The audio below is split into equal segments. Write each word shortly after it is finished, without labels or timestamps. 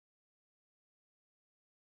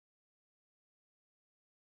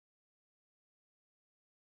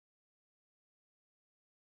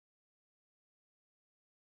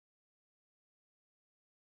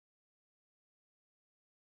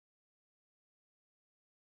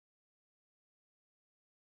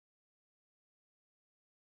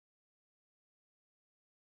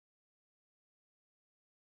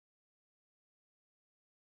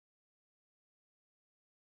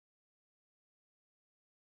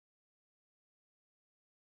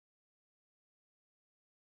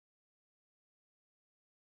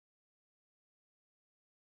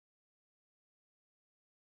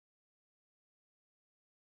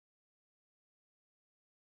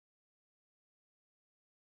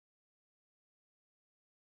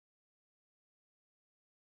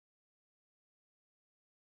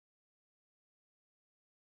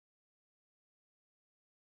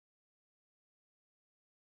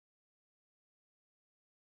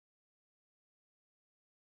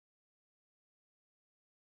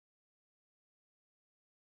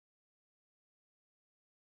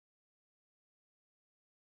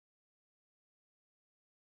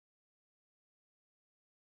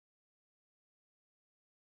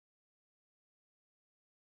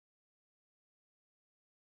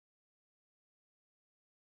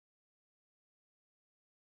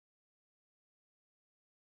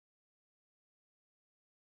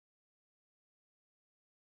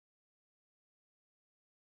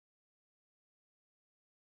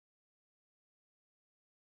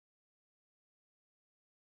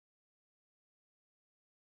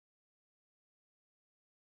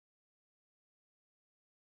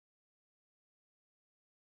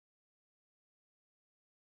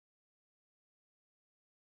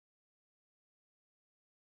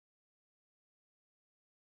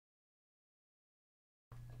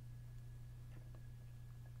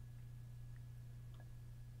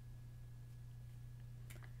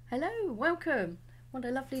Hello, welcome. What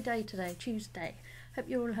a lovely day today, Tuesday. Hope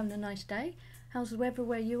you're all having a nice day. How's the weather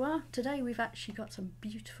where you are? Today we've actually got some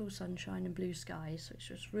beautiful sunshine and blue skies, which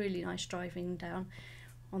was really nice driving down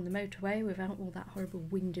on the motorway without all that horrible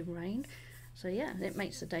wind and rain. So yeah, it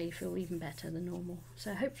makes the day feel even better than normal.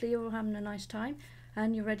 So hopefully you're all having a nice time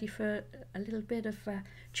and you're ready for a little bit of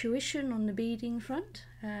tuition on the beading front.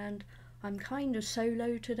 And I'm kind of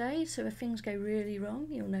solo today, so if things go really wrong,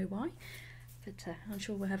 you'll know why. But I'm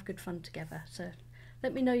sure we'll have good fun together. So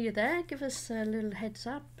let me know you're there. Give us a little heads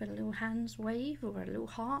up, a little hands wave or a little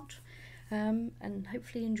heart, and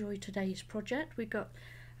hopefully enjoy today's project. We've got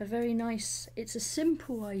a very nice, it's a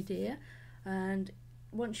simple idea, and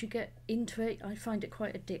once you get into it I find it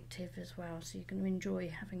quite addictive as well, so you're going to enjoy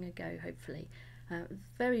having a go hopefully.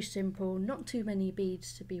 Very simple, not too many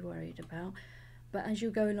beads to be worried about. But as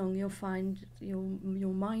you go along, you'll find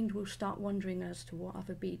your mind will start wondering as to what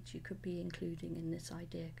other beads you could be including in this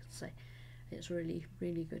idea. So it's really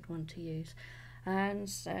good one to use.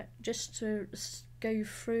 And just to go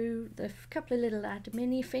through the couple of little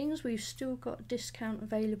admin things, we've still got a discount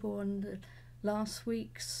available on the last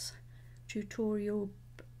week's tutorial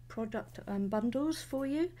product bundles for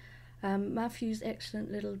you. Matthew's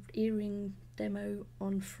excellent little earring demo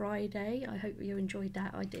on Friday. I hope you enjoyed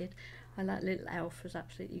that. I did. And that little elf was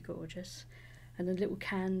absolutely gorgeous, and the little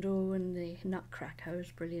candle and the nutcracker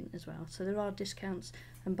was brilliant as well. So there are discounts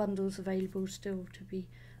and bundles available still to be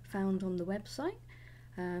found on the website,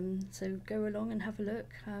 so go along and have a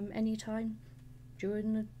look anytime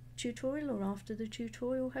during the tutorial or after the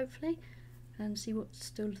tutorial hopefully, and see what's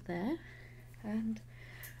still there, and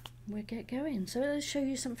we'll get going. So let's show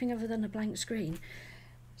you something other than a blank screen.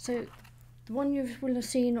 So the one you will have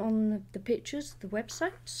seen on the pictures, the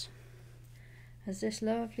websites, has this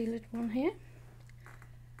lovely little one here,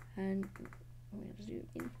 and we'll zoom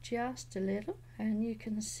in just a little, and you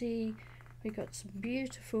can see we got some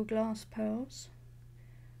beautiful glass pearls.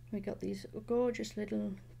 We got these gorgeous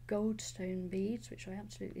little gold stone beads, which I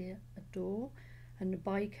absolutely adore, and the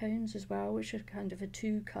bicones as well, which are kind of a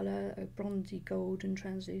two-colour, a bronzy gold and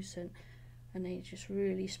translucent, and they just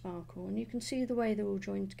really sparkle. And you can see the way they're all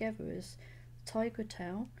joined together is tiger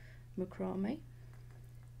tail macrame.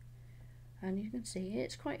 And you can see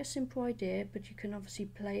it's quite a simple idea, but you can obviously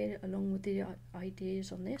play it along with the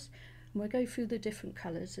ideas on this. And we'll go through the different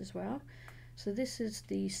colours as well. So this is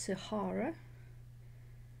the Sahara,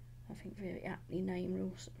 I think very aptly named,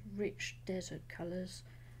 all rich desert colours,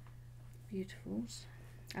 beautifuls.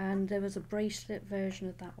 And there was a bracelet version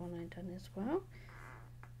of that one I've done as well.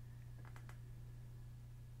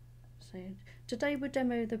 So today we'll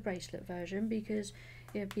demo the bracelet version because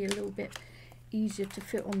it'll be a little bit easier to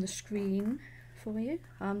fit on the screen for you.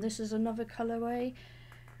 This is another colourway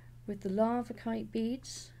with the lava kite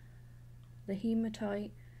beads, the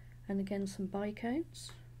hematite, and again some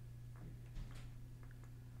bicones.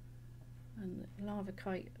 And the lava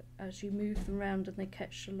kite, as you move them around and they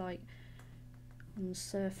catch the light on the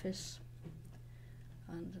surface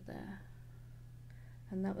under there.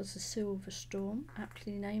 And that was the Silver Storm,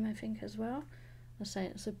 aptly named I think as well. I say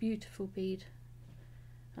it's a beautiful bead,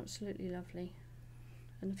 absolutely lovely.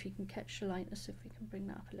 And if you can catch the light, let's see if we can bring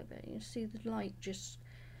that up a little bit. You see the light just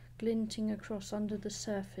glinting across under the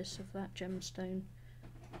surface of that gemstone.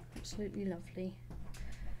 Absolutely lovely.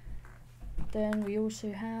 Then we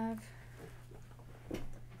also have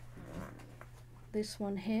this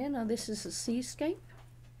one here. Now this is a seascape.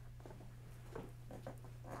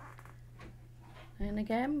 And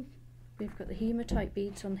again, we've got the hematite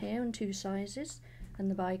beads on here in two sizes,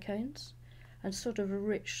 and the bicones, and sort of a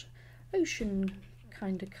rich ocean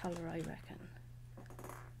kind of colour I reckon.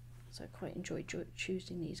 So I quite enjoyed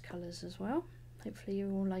choosing these colours as well. Hopefully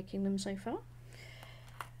you're all liking them so far.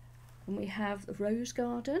 And we have the Rose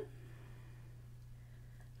Garden.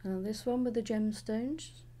 Now this one with the gemstones.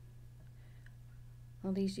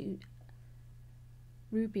 Are these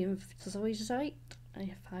ruby and zoisite,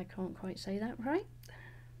 if I can't quite say that right.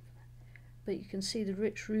 But you can see the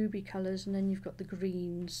rich ruby colours, and then you've got the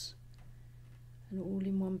greens, and all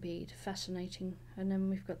in one bead, fascinating. And then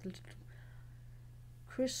we've got the little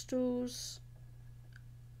crystals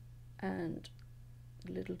and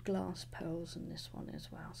little glass pearls in this one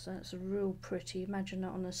as well. So it's a real pretty, imagine that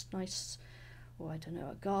on a nice, or I don't know,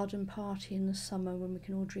 a garden party in the summer when we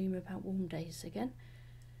can all dream about warm days again.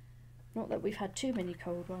 Not that we've had too many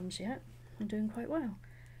cold ones yet, I'm doing quite well.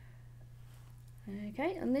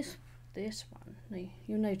 Okay, and this one,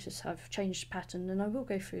 you'll notice I've changed pattern, and I will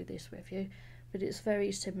go through this with you, but it's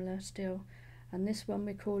very similar still. And this one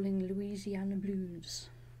we're calling Louisiana Blues.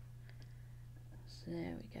 So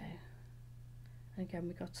there we go. Again,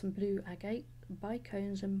 we've got some blue agate,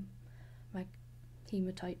 bicones and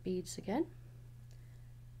hematite beads again.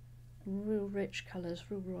 Real rich colours,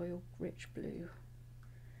 real royal rich blue.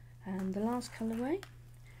 And the last colourway,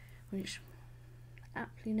 which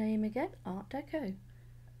aptly name again, Art Deco.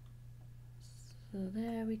 So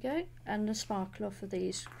there we go, and the sparkle off of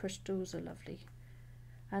these crystals are lovely.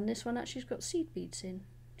 And this one actually has got seed beads in,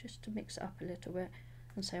 just to mix it up a little bit.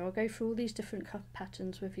 And so I'll go through all these different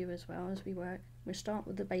patterns with you as well as we work. We'll start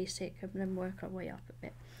with the basic and then work our way up a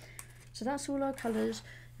bit. So that's all our colours.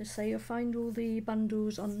 So you'll find all the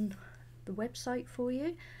bundles on the website for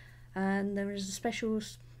you, and there is a special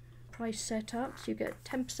price set up, so you get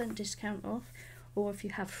 10% discount off, or if you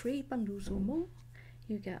have 3 bundles or more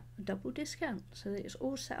you get a double discount. So it's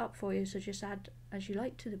all set up for you, so just add as you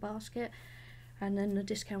like to the basket and then the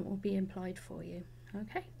discount will be applied for you.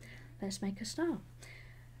 Okay, let's make a start.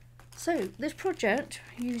 So this project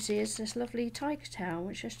uses this lovely tiger tail,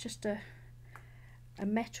 which is just a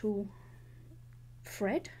metal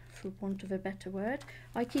thread, for want of a better word.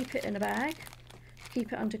 I keep it in a bag,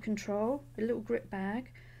 keep it under control, a little grip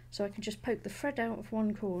bag, so I can just poke the thread out of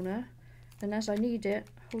one corner, and as I need it,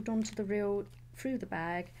 hold on to the reel through the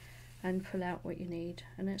bag and pull out what you need,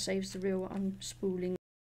 and it saves the reel unspooling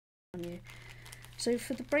on you. So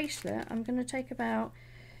for the bracelet, I'm going to take about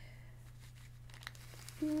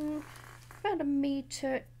a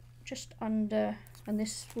metre, just under, and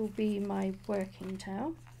this will be my working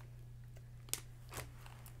tail.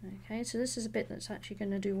 Okay, so this is a bit that's actually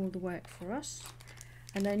going to do all the work for us.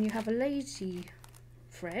 And then you have a lazy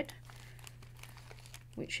thread,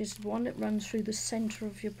 which is the one that runs through the centre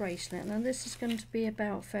of your bracelet. Now this is going to be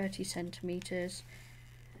about 30 centimetres.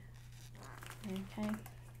 Okay.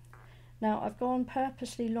 Now I've gone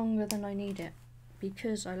purposely longer than I need it,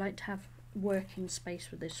 because I like to have working space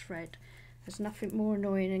with this thread. There's nothing more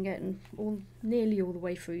annoying than getting nearly all the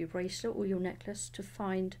way through your bracelet or your necklace to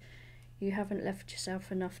find you haven't left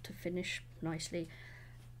yourself enough to finish nicely.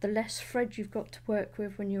 The less thread you've got to work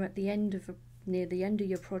with when you're at the end of near the end of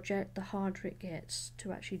your project, the harder it gets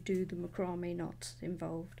to actually do the macrame knots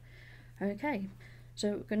involved. Okay,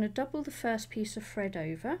 so we're going to double the first piece of thread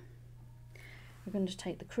over. We're going to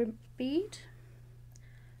take the crimp bead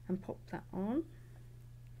and pop that on.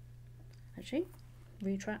 Actually,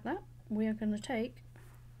 retract that. We are going to take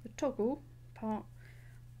the toggle part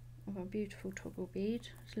of our beautiful toggle bead.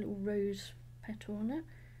 There's a little rose petal on it.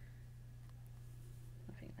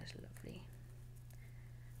 I think that's lovely.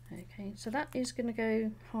 Okay, so that is going to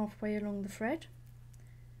go halfway along the thread.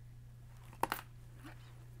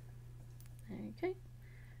 Okay,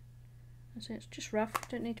 so it's just rough,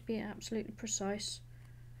 don't need to be absolutely precise.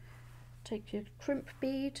 Take your crimp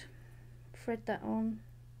bead, thread that on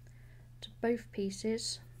to both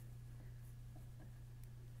pieces,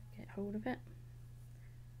 get hold of it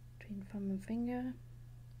between thumb and finger.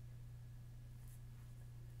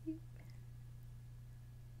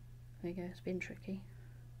 There you go, it's been tricky.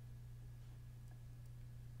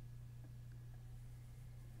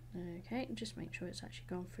 Okay, just make sure it's actually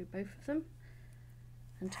gone through both of them,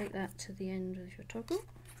 and take that to the end of your toggle.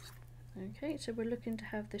 Okay, so we're looking to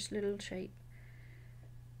have this little shape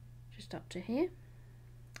just up to here.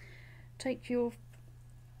 Take your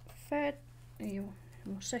third, your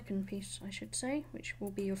second piece I should say, which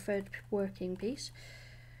will be your third working piece,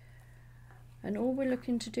 and all we're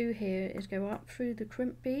looking to do here is go up through the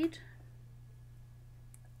crimp bead.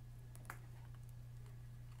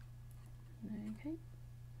 Okay.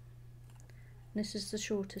 This is the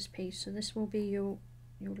shortest piece, so this will be your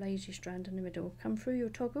lazy strand in the middle. Come through your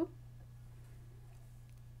toggle.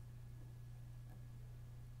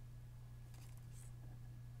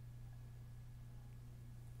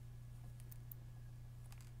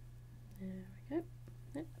 There we go.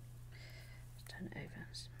 Let's turn it over.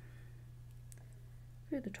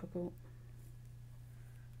 Through the toggle,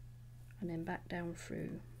 and then back down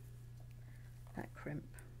through that crimp.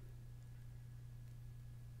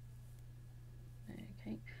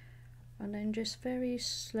 Okay, and then just very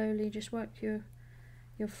slowly just work your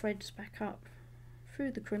threads back up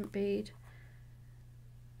through the crimp bead.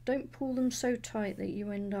 Don't pull them so tight that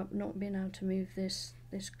you end up not being able to move this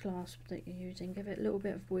clasp that you're using. Give it a little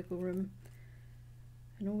bit of wiggle room.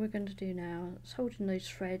 And all we're going to do now is holding those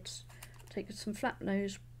threads, take some flat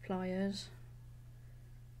nose pliers,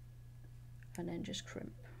 and then just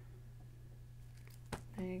crimp.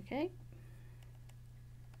 Okay.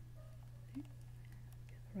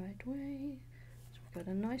 Right way, so we've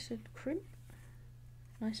got a nice little crimp,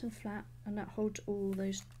 nice and flat, and that holds all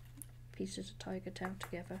those pieces of tiger tail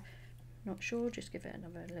together. Not sure, just give it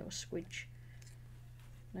another little squidge.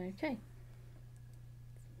 Okay,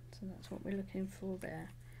 so So that's what we're looking for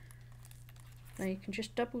there. Now you can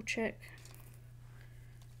just double check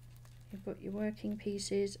you've got your working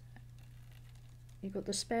pieces. You've got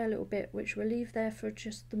the spare little bit which we'll leave there for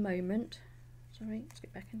just the moment. Sorry, let's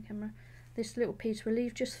get back in camera. This little piece we'll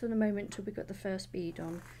leave just for the moment till we've got the first bead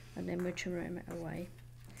on, and then we'll trim it away.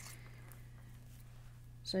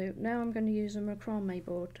 So now I'm going to use a macrame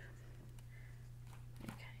board.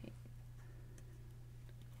 Okay.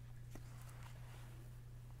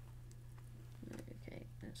 Okay,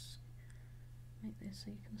 let's make this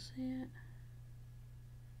so you can see it.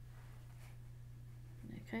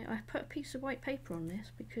 Okay, I put a piece of white paper on this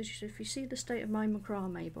because if you see the state of my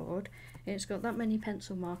macrame board, it's got that many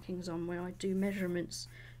pencil markings on where I do measurements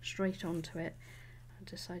straight onto it. I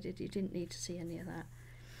decided you didn't need to see any of that.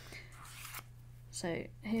 So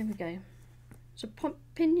here we go. So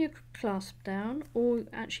pin your clasp down, or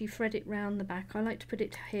actually thread it round the back. I like to put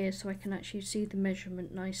it here so I can actually see the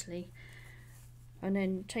measurement nicely. And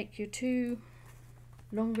then take your two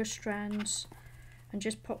longer strands and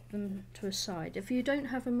just pop them to a side. If you don't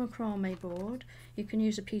have a macrame board, you can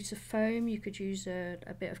use a piece of foam, you could use a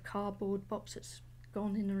bit of cardboard box that's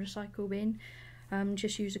gone in the recycle bin.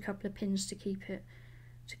 Just use a couple of pins to keep it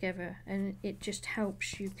together, and it just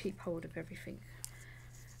helps you keep hold of everything.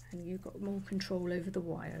 And you've got more control over the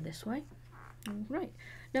wire this way. Right,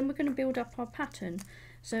 then we're going to build up our pattern.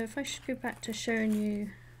 So if I should go back to showing you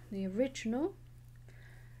the original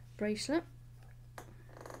bracelet.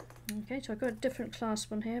 Okay, so I've got a different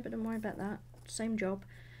clasp on here, but don't worry about that, same job.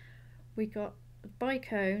 We got the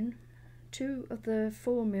bicone, 2 of the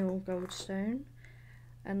 4mm goldstone,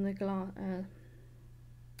 and the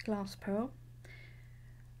glass pearl.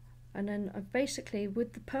 And then basically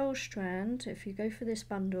with the pearl strand, if you go for this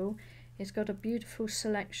bundle, it's got a beautiful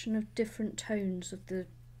selection of different tones of the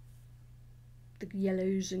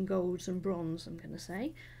yellows and golds and bronze, I'm going to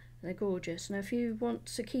say. They're gorgeous. Now if you want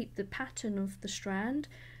to keep the pattern of the strand,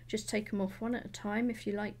 just take them off one at a time. If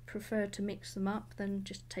you prefer to mix them up, then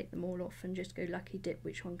just take them all off and just go lucky dip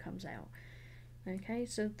which one comes out. Okay,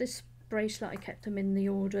 so this bracelet I kept them in the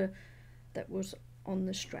order that was on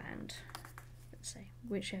the strand. Say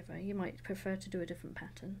whichever, you might prefer to do a different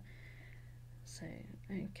pattern. So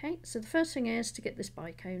okay, so the first thing is to get this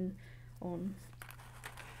bicone on.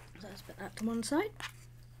 So let's put that to one side,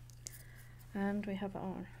 and we have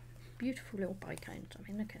our beautiful little bicones. I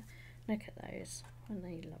mean, look at those, aren't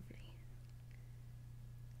they lovely?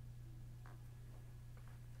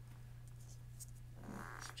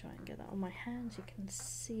 Let's try and get that on my hands. You can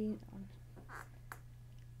see that one.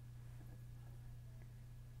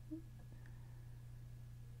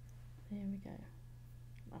 There we go.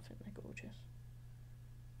 I think they're gorgeous.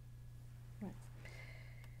 Right.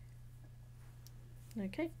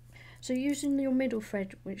 Okay. So using your middle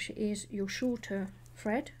thread, which is your shorter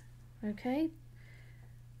thread, okay.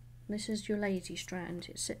 This is your lazy strand.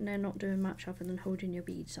 It's sitting there not doing much other than holding your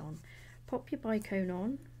beads on. Pop your bicone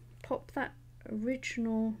on. Pop that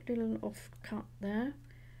original little off cut there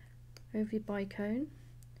over your bicone.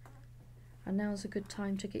 And now's a good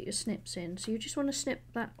time to get your snips in. So you just want to snip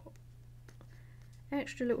that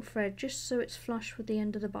extra little thread just so it's flush with the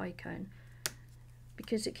end of the bicone,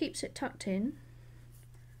 because it keeps it tucked in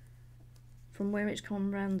from where it's gone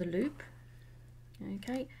round the loop.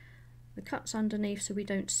 Okay, the cut's underneath so we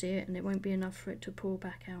don't see it, and it won't be enough for it to pull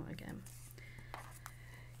back out again.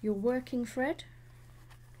 Your working thread,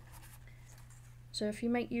 so if you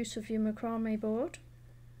make use of your macrame board,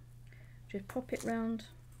 just pop it round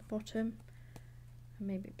the bottom and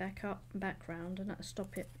maybe back up and back round, and that'll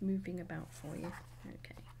stop it moving about for you.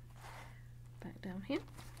 Okay, back down here.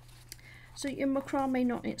 So your macrame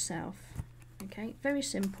knot itself, okay, very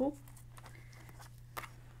simple.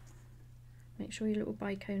 Make sure your little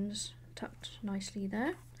bicone's tucked nicely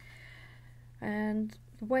there. And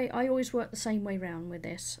the way I always work the same way round with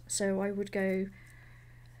this, so I would go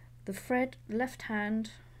the thread left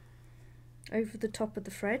hand over the top of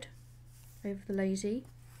the thread, over the lazy,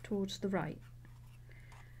 towards the right.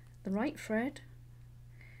 The right thread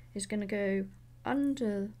is going to go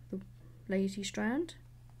under the lazy strand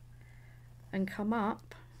and come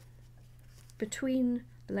up between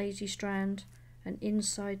the lazy strand and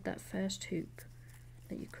inside that first hoop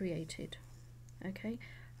that you created. Okay,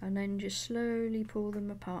 and then just slowly pull them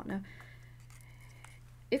apart. Now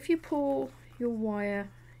if you pull your wire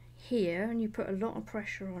here and you put a lot of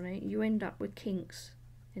pressure on it, you end up with kinks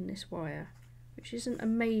in this wire, which isn't a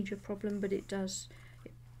major problem, but it does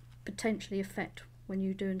potentially affect when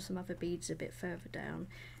you're doing some other beads a bit further down.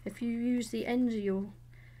 If you use the ends of your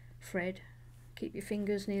thread, keep your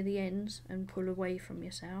fingers near the ends and pull away from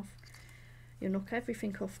yourself, you'll knock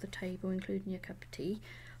everything off the table, including your cup of tea.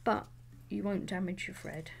 but you won't damage your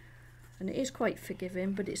thread. And it is quite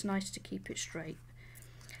forgiving, but it's nice to keep it straight.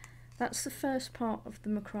 That's the first part of the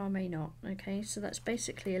macrame knot. Okay, so that's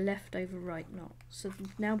basically a left over right knot. So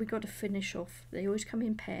now we've got to finish off. They always come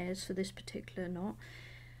in pairs for this particular knot.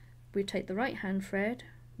 We take the right hand thread,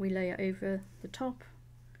 we lay it over the top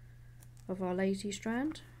of our lazy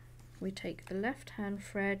strand. We take the left hand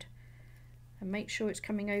thread and make sure it's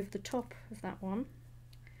coming over the top of that one.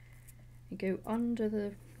 You go under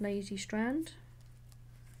the lazy strand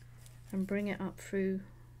and bring it up through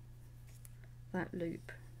that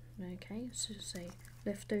loop. Okay, so say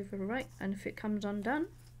left over right, and if it comes undone,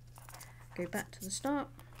 go back to the start,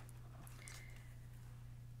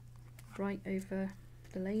 right over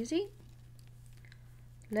the lazy,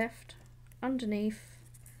 left, underneath,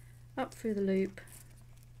 up through the loop,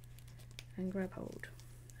 and grab hold,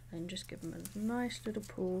 and just give them a nice little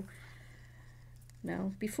pull.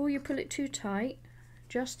 Now before you pull it too tight,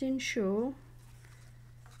 just ensure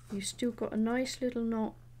you've still got a nice little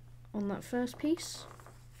knot on that first piece,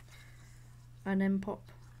 and then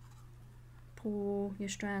pull your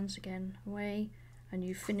strands again away, and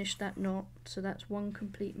you've finished that knot. So that's one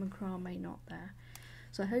complete macrame knot there.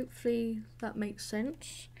 So hopefully that makes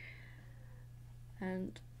sense,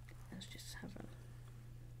 and let's just have a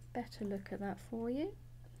better look at that for you.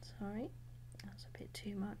 Sorry, that's a bit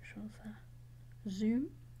too much of the zoom.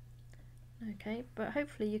 Okay, but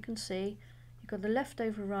hopefully you can see you've got the left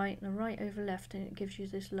over right and the right over left, and it gives you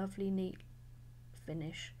this lovely neat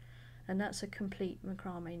finish, and that's a complete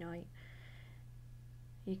macrame knot.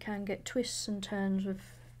 You can get twists and turns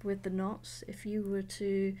with the knots. If you were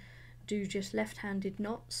to do just left-handed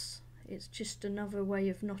knots, it's just another way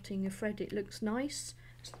of knotting your thread. It looks nice,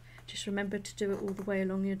 just remember to do it all the way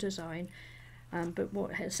along your design. But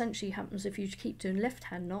what essentially happens if you keep doing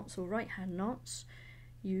left-hand knots or right-hand knots,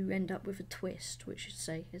 you end up with a twist, which is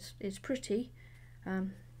say is pretty,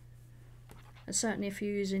 and certainly if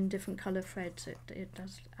you're using different colour threads, it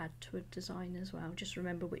does add to a design as well. Just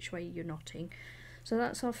remember which way you're knotting. So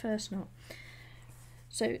that's our first knot.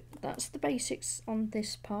 So that's the basics on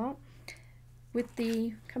this part. With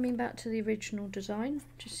the coming back to the original design,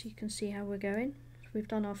 just so you can see how we're going. We've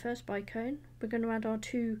done our first bicone. We're going to add our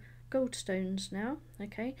 2 gold stones now.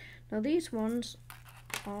 Okay, now these ones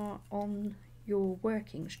are on your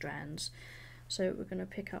working strands, so we're going to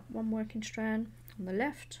pick up one working strand on the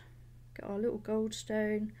left, get our little gold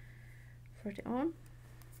stone, thread it on,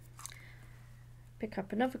 pick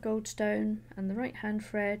up another gold stone and the right hand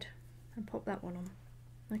thread and pop that one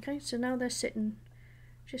on. Okay, so now they're sitting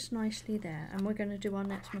just nicely there, and we're going to do our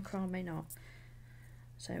next macrame knot.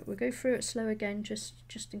 So we'll go through it slow again, just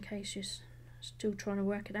in case you're still trying to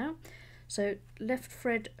work it out. So left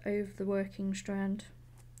thread over the working strand,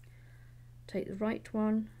 take the right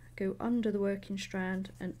one, go under the working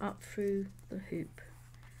strand and up through the hoop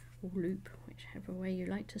or loop, whichever way you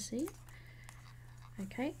like to see it.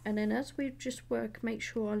 Okay, and then as we just work, make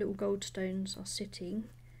sure our little gold stones are sitting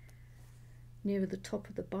near the top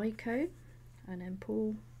of the bicone, and then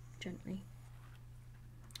pull gently.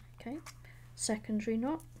 Okay, secondary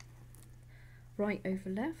knot, right over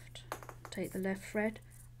left, take the left thread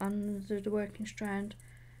under the working strand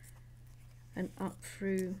and up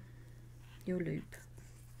through your loop,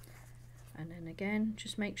 and then again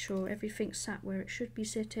just make sure everything's sat where it should be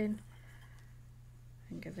sitting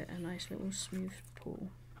and give it a nice little smooth pull.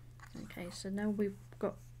 Okay, so now we've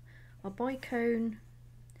got our bicone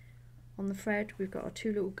on the thread, we've got our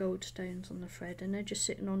 2 little gold stones on the thread, and they're just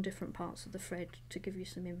sitting on different parts of the thread to give you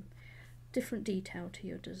some different detail to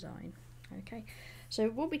your design. Okay, so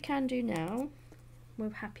what we can do now, we're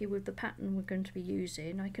happy with the pattern we're going to be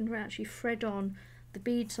using, I can actually thread on the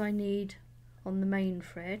beads I need on the main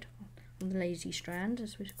thread, on the lazy strand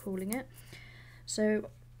as we're calling it. So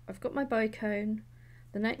I've got my bicone.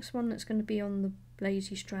 The next one that's going to be on the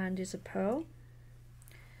lazy strand is a pearl,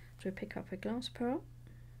 so we pick up a glass pearl,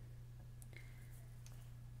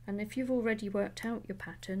 and if you've already worked out your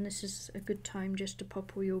pattern, this is a good time just to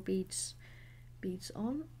pop all your beads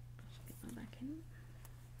on. Let's get that back in.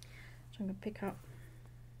 So I'm going to pick up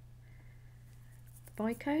the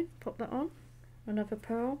bicone, pop that on, another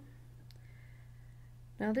pearl.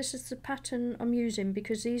 Now this is the pattern I'm using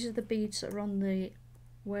because these are the beads that are on the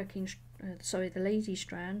the lazy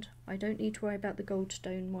strand. I don't need to worry about the gold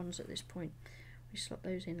stone ones at this point. We slot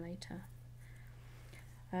those in later.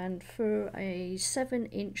 And for a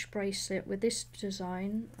 7-inch bracelet with this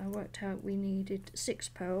design, I worked out we needed 6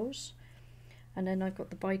 pearls, and then I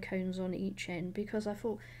got the bicones on each end because I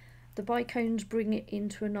thought the bicones bring it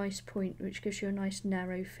into a nice point, which gives you a nice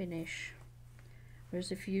narrow finish,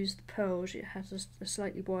 whereas if you use the pearls it has a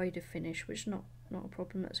slightly wider finish, which is not not a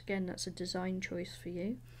problem. That's a design choice for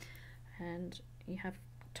you, and you have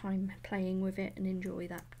time playing with it and enjoy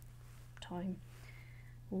that time,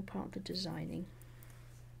 all part of the designing.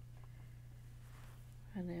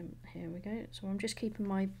 And then here we go. So I'm just keeping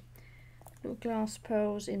my little glass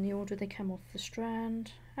pearls in the order they come off the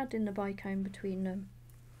strand, adding the bicone between them.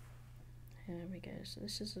 There we go. So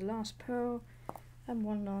this is the last pearl and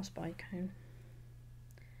one last bicone.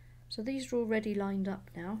 So these are already lined up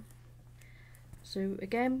now. So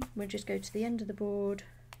again, we'll just go to the end of the board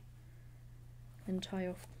and tie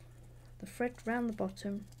off the thread round the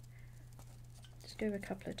bottom. Just go a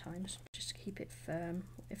couple of times just to keep it firm.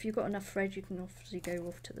 If you've got enough thread, you can obviously go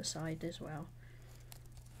off to the side as well.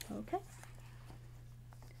 Okay.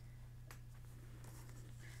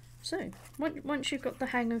 So once you've got the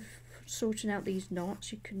hang of sorting out these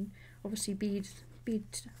knots, you can obviously bead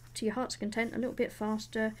to your heart's content a little bit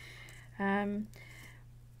faster. So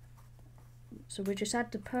we'll just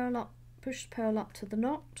add the pearl up, push the pearl up to the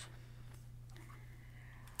knot.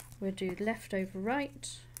 We'll do left over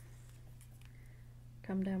right,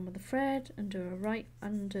 come down with the thread and do a right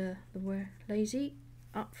under the lazy,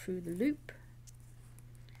 up through the loop.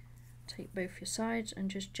 Take both your sides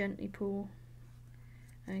and just gently pull.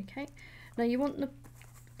 Okay, now you want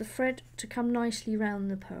the thread to come nicely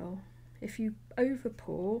round the pearl. If you over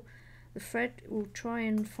pull, the thread will try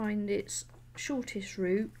and find its shortest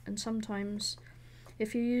route, and sometimes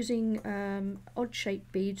if you're using odd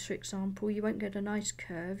shaped beads, for example, you won't get a nice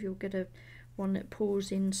curve, you'll get one that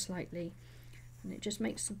pulls in slightly, and it just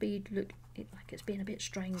makes the bead look like it's being a bit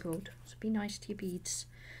strangled. So be nice to your beads.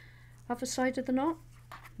 Other side of the knot,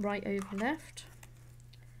 right over left,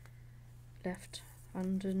 left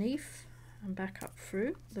underneath and back up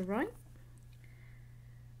through the right,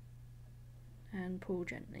 and pull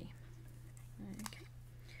gently. Okay.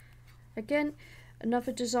 Again,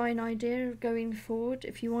 another design idea going forward,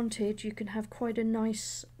 if you wanted, you can have quite a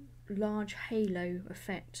nice large halo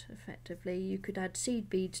effect. Effectively, you could add seed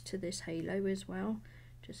beads to this halo as well,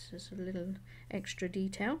 just as a little extra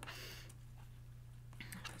detail.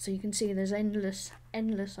 So you can see there's endless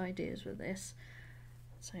ideas with this.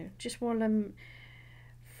 So just while I'm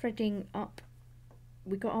threading up,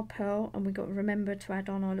 we got our pearl, and we got to remember to add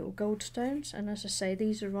on our little gold stones, and as I say,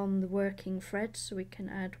 these are on the working threads, so we can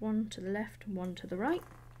add one to the left and one to the right.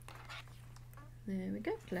 There we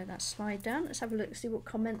go. Let that slide down. Let's have a look, see what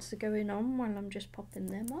comments are going on while I'm just popping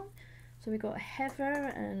them on. So we got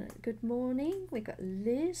Heather and good morning. We got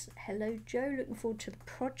Liz, hello Joe, looking forward to the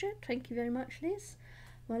project. Thank you very much, Liz.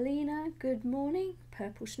 Marlena, good morning.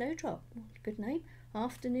 Purple Snowdrop, good name.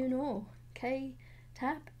 Afternoon all. Kay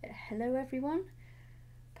Tap, hello everyone.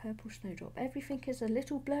 Purple Snowdrop, everything is a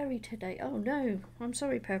little blurry today. Oh no, I'm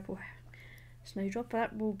sorry Purple Snowdrop,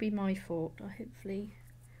 that will be my fault. Hopefully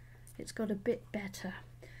it's got a bit better.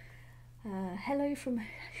 Hello from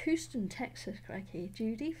Houston, Texas, crikey.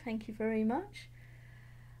 Judy, thank you very much.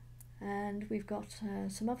 And we've got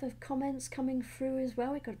some other comments coming through as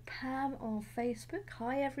well. We've got Pam on Facebook.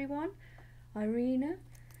 Hi everyone. Irina,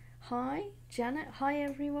 hi. Janet, hi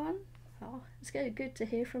everyone. Oh, it's good to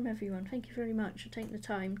hear from everyone. Thank you very much for taking the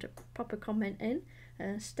time to pop a comment in.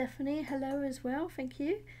 Stephanie, hello as well. Thank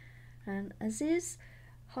you. And Aziz,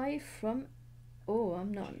 hi from, oh,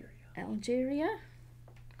 I'm not, Algeria.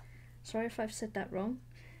 Sorry if I've said that wrong.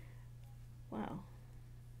 Wow.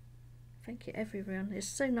 Thank you everyone. It's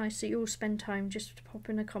so nice that you all spend time just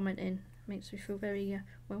popping a comment in. Makes me feel very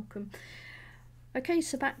welcome. Okay,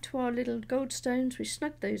 so back to our little gold stones. We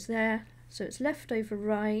snugged those there. So it's left over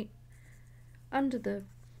right, under the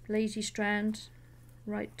lazy strand,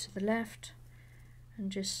 right to the left, and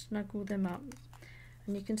just snuggle them up.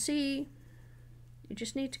 And you can see you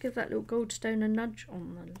just need to give that little gold stone a nudge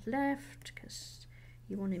on the left, because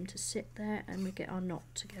you want him to sit there, and we get our knot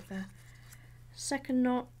together. Second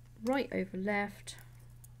knot, right over left,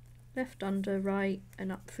 left under right,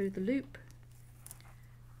 and up through the loop.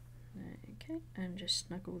 Okay, and just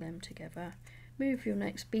snuggle them together. Move your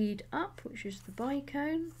next bead up, which is the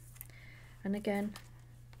bicone, and again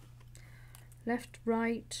left,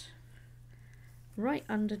 right, right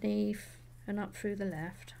underneath, and up through the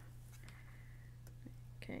left.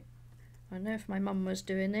 Okay, I know if my mum was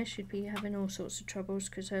doing this, she'd be having all sorts of troubles,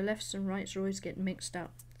 because her lefts and rights are always getting mixed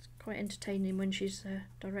up. It's quite entertaining when she's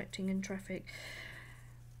directing in traffic.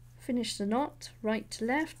 Finish the knot, right to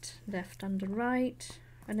left, left under right,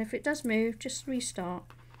 and if it does move, just restart.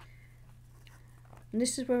 And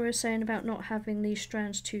this is where we're saying about not having these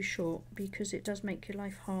strands too short, because it does make your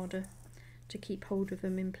life harder to keep hold of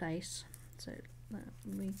them in place. So there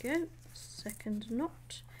we go. Second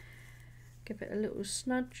knot. Give it a little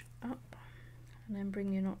snudge up, and then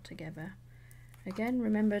bring your knot together. Again,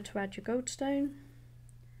 remember to add your goldstone,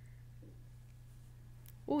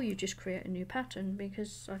 or you just create a new pattern,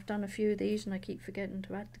 because I've done a few of these and I keep forgetting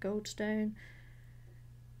to add the goldstone,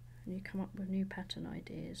 and you come up with new pattern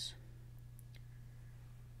ideas.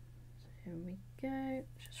 So here we go,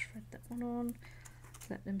 just thread that one on,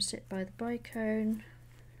 let them sit by the bicone,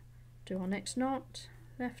 do our next knot,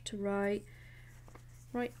 left to right,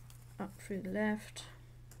 right up through the left,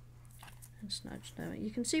 and snudge. Now you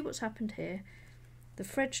can see what's happened here. The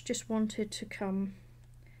threads just wanted to come,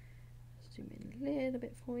 zoom in a little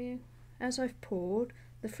bit for you. As I've poured,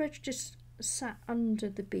 the threads just sat under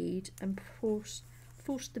the bead and forced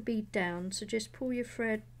the bead down. So just pull your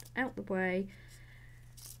thread out the way,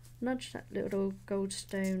 nudge that little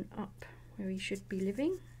goldstone up where he should be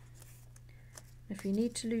living. If you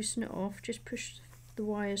need to loosen it off, just push the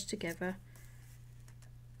wires together.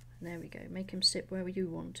 And there we go, make him sit where you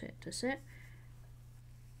want it to sit.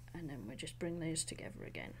 And then we'll just bring those together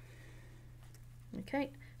again.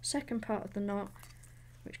 Okay, second part of the knot,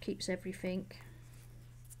 which keeps everything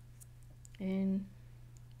in.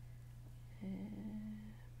 There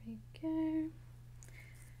we go.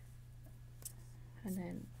 And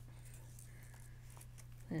then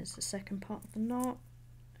there's the second part of the knot,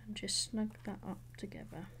 and just snug that up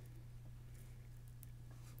together.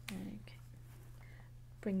 Okay.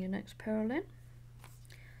 Bring your next purl in,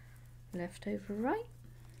 left over right,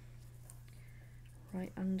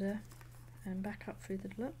 right under and back up through the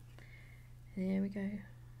loop. There we go.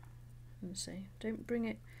 Let's see, don't bring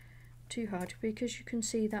it too hard, because you can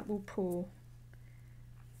see that will pull.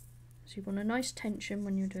 So you want a nice tension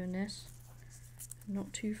when you're doing this,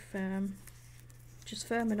 not too firm, just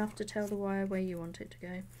firm enough to tell the wire where you want it to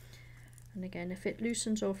go. And again, if it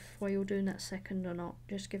loosens off while you're doing that second or not,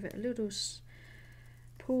 just give it a little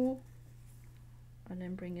pull and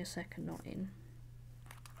then bring your second knot in.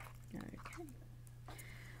 Okay.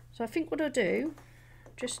 So I think what I'll do,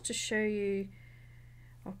 just to show you,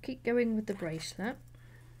 I'll keep going with the bracelet.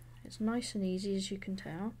 It's nice and easy, as you can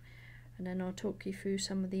tell, and then I'll talk you through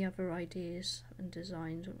some of the other ideas and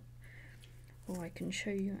designs, or I can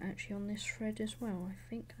show you actually on this thread as well. I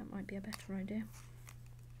think that might be a better idea.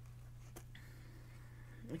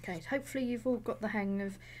 Okay, hopefully you've all got the hang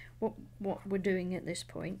of what we're doing at this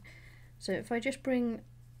point. So if I just bring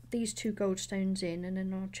these two gold stones in, and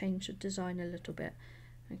then I'll change the design a little bit.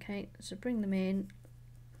 Okay, so bring them in,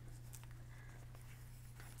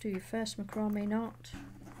 do your first macrame knot,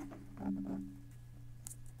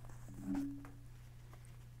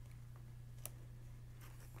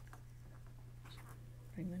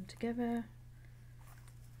 bring them together,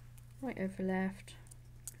 right over left,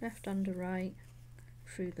 left under right,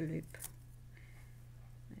 through the loop.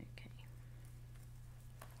 Okay,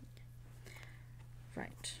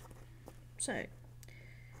 right, so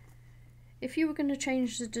if you were going to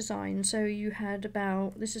change the design, so you had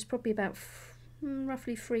about, this is probably about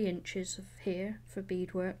roughly 3 inches of here for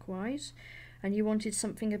beadwork wise, and you wanted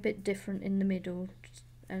something a bit different in the middle,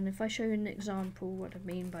 and if I show you an example what I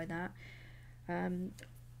mean by that, let's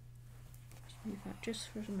leave that just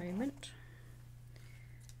for a moment.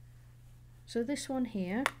 So this one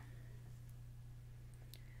here,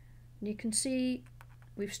 you can see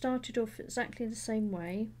we've started off exactly the same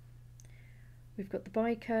way. We've got the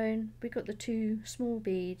bicone, we've got the 2 small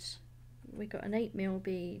beads, we've got an 8mm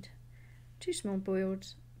bead, 2 small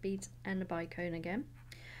beads and a bicone again.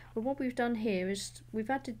 But what we've done here is we've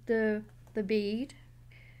added the bead,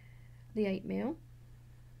 the 8mm.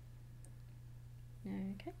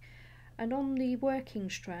 Okay. And on the working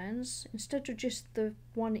strands, instead of just the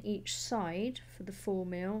one each side for the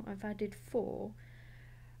 4mm, I've added 4,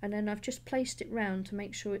 and then I've just placed it round to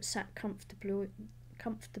make sure it sat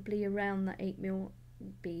comfortably around that 8mm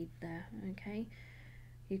bead there. Okay,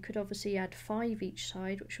 you could obviously add 5 each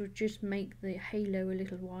side, which would just make the halo a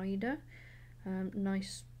little wider.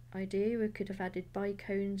 Nice idea. We could have added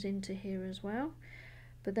bicones into here as well,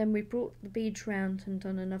 but then we brought the beads round and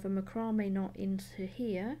done another macrame knot into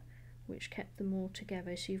here, which kept them all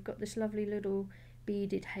together. So you've got this lovely little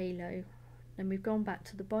beaded halo. Then we've gone back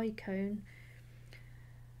to the bicone,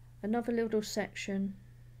 another little section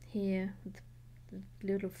here with the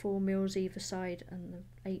little 4mm either side and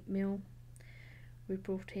the 8mm. We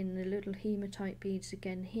brought in the little hematite beads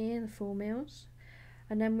again here, the 4mm,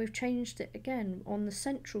 and then we've changed it again. On the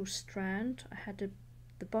central strand I had the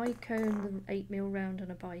bicone, the 8mm round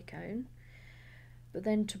and a bicone, but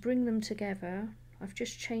then to bring them together I've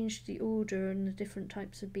just changed the order and the different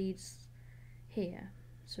types of beads here.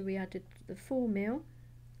 So we added the 4mm,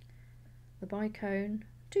 the bicone,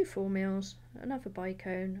 2 4mm, another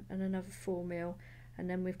bicone and another 4mm, and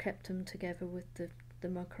then we've kept them together with the the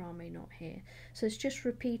macrame knot here. So it's just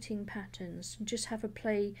repeating patterns. Just have a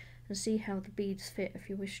play and see how the beads fit if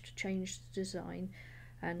you wish to change the design,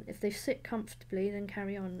 and if they sit comfortably then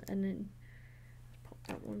carry on. And then pop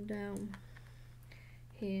that one down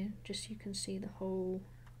here just so you can see the whole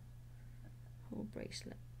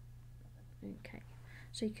bracelet. Okay,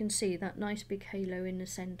 so you can see that nice big halo in the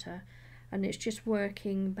center, and it's just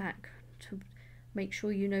working back to make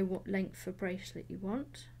sure you know what length of bracelet you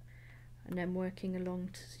want, and then working along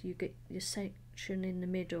till you get your section in the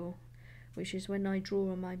middle, which is when I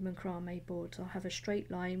draw on my macrame boards. I'll have a straight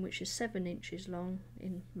line which is 7 inches long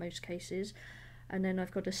in most cases, and then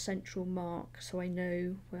I've got a central mark so I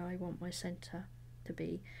know where I want my center to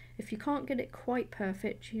be. If you can't get it quite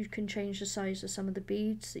perfect, you can change the size of some of the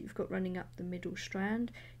beads that you've got running up the middle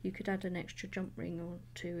strand. You could add an extra jump ring or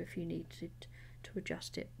two if you needed to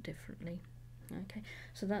adjust it differently. Okay,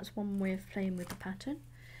 so that's one way of playing with the pattern.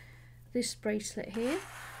 This bracelet here,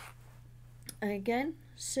 again,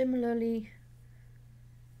 similarly,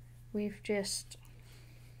 we've just,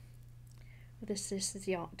 this is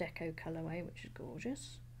the Art Deco colourway, which is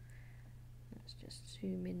gorgeous. Let's just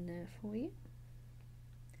zoom in there for you.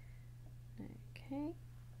 Okay,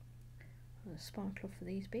 I'll sparkle off for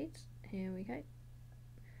these beads. Here we go.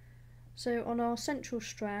 So on our central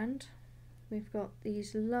strand, we've got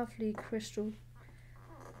these lovely crystal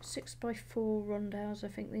 6x4 rondelles, I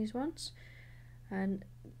think these ones, and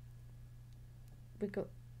we've got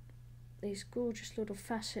these gorgeous little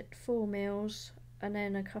facet 4 mils, and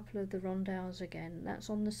then a couple of the rondelles again. That's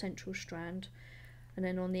on the central strand, and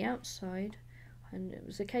then on the outside, and it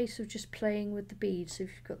was a case of just playing with the beads. So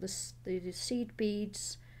you've got the seed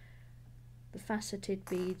beads, the faceted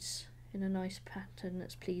beads in a nice pattern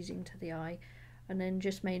that's pleasing to the eye, and then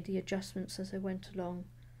just made the adjustments as I went along.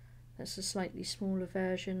 That's a slightly smaller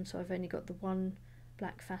version, so I've only got the one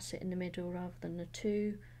black facet in the middle rather than the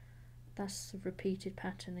 2. That's the repeated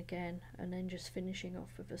pattern again, and then just finishing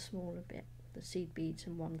off with a smaller bit, the seed beads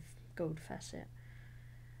and one gold facet.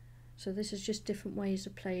 So this is just different ways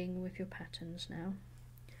of playing with your patterns now.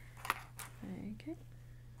 Okay.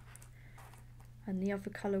 And the other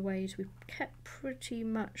colourways we've kept pretty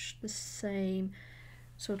much the same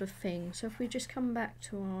sort of thing. So if we just come back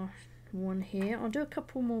to our one here, I'll do a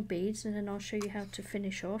couple more beads and then I'll show you how to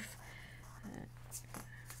finish off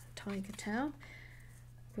tiger tail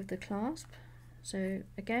with the clasp. So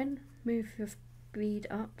again, move your bead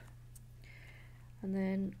up, and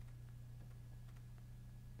then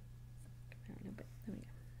a little bit, there we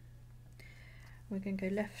go. We're going to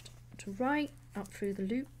go left to right, up through the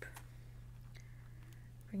loop,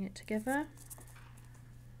 bring it together,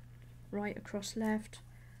 right across left,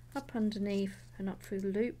 up underneath and up through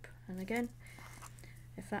the loop. And again,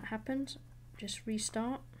 if that happens, just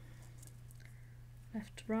restart,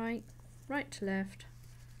 left to right, right to left,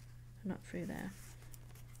 and up through there,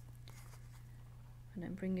 and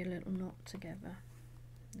then bring your little knot together.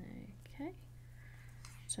 Okay,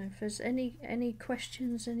 so if there's any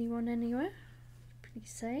questions, anyone anywhere, please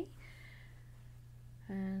say.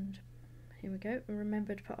 And here we go, and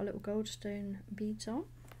remember to put our little goldstone beads on.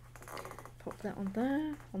 Pop that on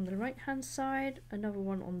there, on the right hand side, another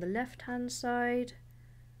one on the left hand side,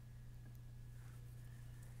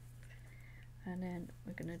 and then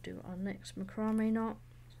we're going to do our next macrame knot,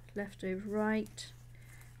 left over right,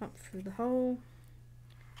 up through the hole.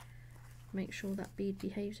 Make sure that bead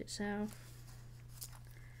behaves itself.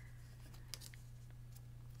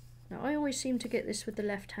 Now I always seem to get this with the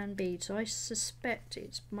left hand bead, so I suspect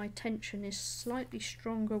my tension is slightly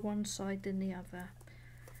stronger one side than the other,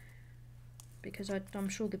 because I'm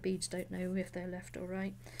sure the beads don't know if they're left or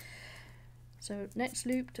right. So next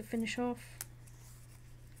loop to finish off.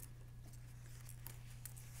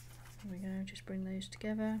 There we go, just bring those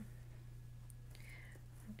together.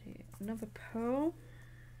 Do another pearl.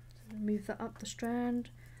 So move that up the strand,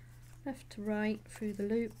 left to right through the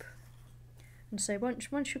loop. And so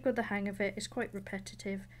once you've got the hang of it, it's quite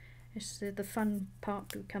repetitive. It's the fun part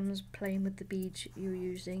becomes playing with the beads you're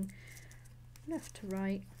using. Left to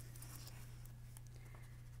right.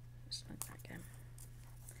 Just like that again.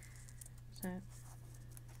 So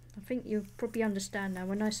I think you'll probably understand now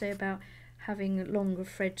when I say about having longer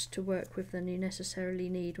threads to work with than you necessarily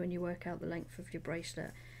need when you work out the length of your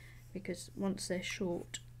bracelet, because once they're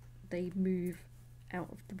short they move out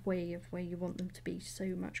of the way of where you want them to be so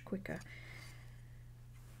much quicker.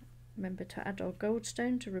 Remember to add our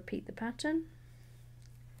goldstone to repeat the pattern,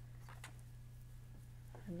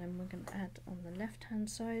 and then we're going to add on the left hand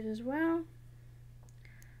side as well.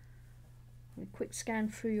 A quick scan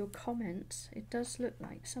through your comments, it does look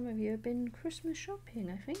like some of you have been Christmas shopping,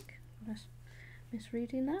 I think. Unless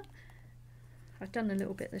misreading that. I've done a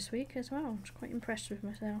little bit this week as well. I was quite impressed with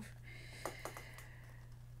myself.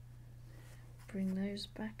 Bring those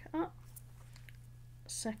back up.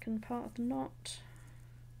 Second part of the knot.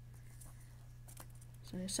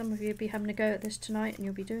 So some of you will be having a go at this tonight and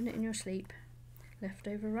you'll be doing it in your sleep. Left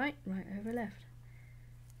over right, right over left.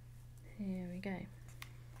 Here we go.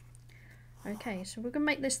 Okay, so we're going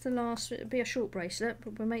to make this the last, it'll be a short bracelet,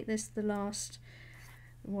 but we'll make this the last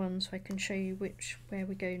one so I can show you where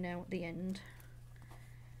we go now at the end.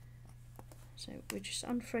 So we just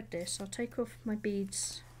unthread this. I'll take off my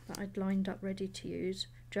beads that I'd lined up ready to use.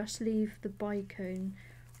 Just leave the bicone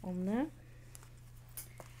on there.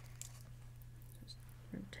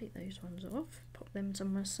 Take those ones off, pop them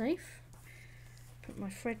somewhere safe. Put my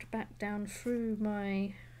thread back down through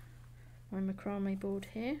my macrame board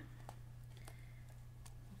here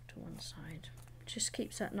to one side. Just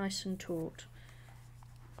keeps that nice and taut.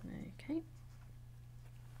 Okay.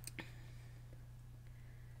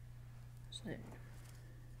 So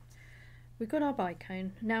we've got our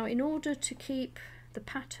bicone. Now in order to keep the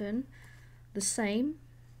pattern the same,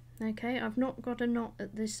 okay, I've not got a knot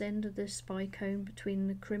at this end of this bicone between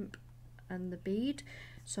the crimp and the bead,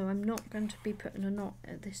 so I'm not going to be putting a knot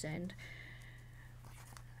at this end,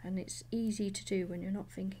 and it's easy to do when you're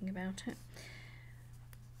not thinking about it.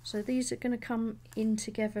 So these are going to come in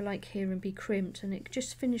together like here and be crimped, and it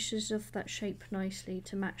just finishes off that shape nicely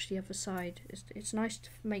to match the other side. It's nice to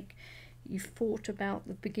make, you've thought about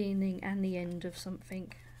the beginning and the end of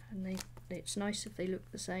something, and it's nice if they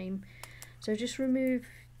look the same. So just remove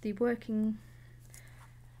the working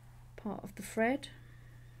part of the thread.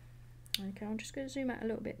 Okay, I'm just going to zoom out a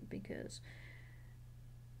little bit because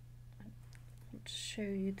I want to show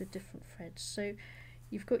you the different threads. So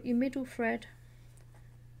you've got your middle thread,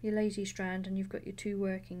 your lazy strand, and you've got your two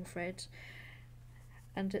working threads.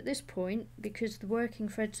 And at this point, because the working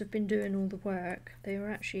threads have been doing all the work, they are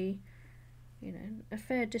actually, you know, a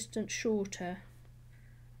fair distance shorter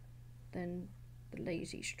than the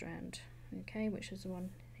lazy strand, okay, which is the one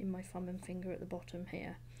in my thumb and finger at the bottom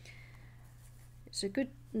here. It's a good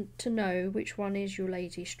to know which one is your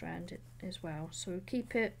lazy strand as well, so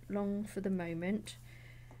keep it long for the moment.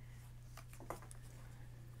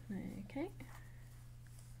 Okay,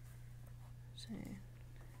 so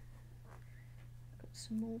got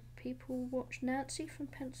some more people watch. Nancy from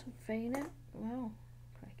Pennsylvania, wow,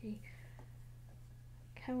 cracky.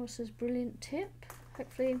 Carol says brilliant tip.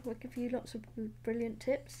 Hopefully we'll give you lots of brilliant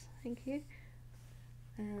tips, thank you.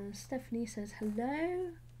 Stephanie says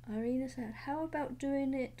hello. Irina said, how about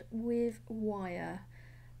doing it with wire?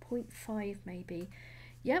 0.5 maybe.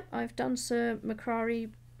 Yep, I've done some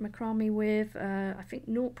macrame with, I think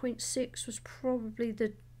 0.6 was probably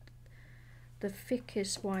the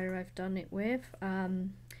thickest wire I've done it with.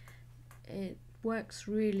 It works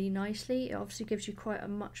really nicely. It obviously gives you quite a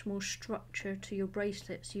much more structure to your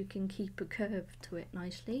bracelet, so you can keep a curve to it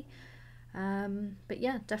nicely. But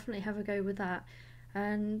yeah, definitely have a go with that,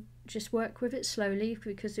 and just work with it slowly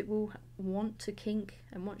because it will want to kink,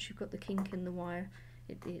 and once you've got the kink in the wire,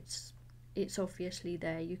 it's obviously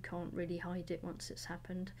there. You can't really hide it once it's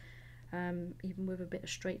happened. Even with a bit of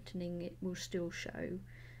straightening it will still show,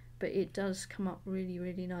 but it does come up really,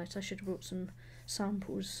 really nice. I should have brought some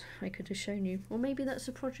samples I could have shown you, or maybe that's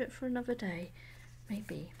a project for another day,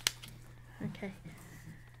 maybe. Okay,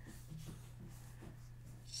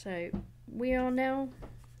 so we are now,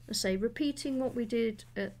 let's say, repeating what we did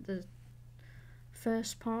at the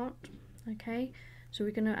first part. Okay, so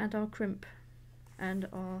we're going to add our crimp and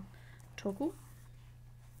our toggle.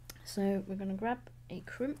 So we're going to grab a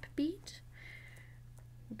crimp bead.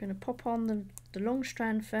 We're going to pop on the long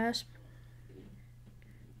strand first.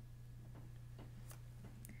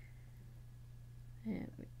 There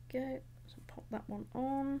we go. So pop that one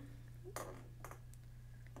on.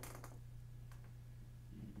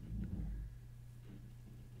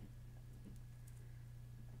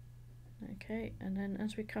 Okay, and then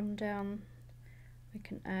as we come down, we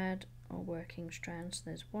can add our working strands.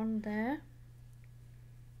 There's one there.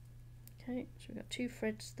 Okay, so we've got two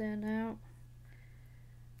threads there now.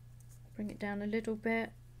 Bring it down a little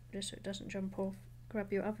bit, just so it doesn't jump off.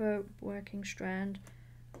 Grab your other working strand,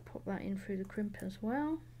 pop that in through the crimp as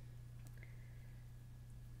well.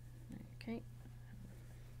 Okay,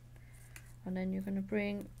 and then you're going to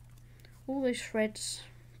bring all those threads,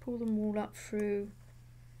 pull them all up through,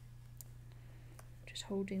 just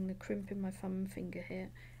holding the crimp in my thumb and finger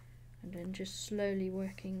here, and then just slowly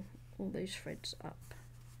working all those threads up.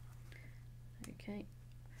 Okay,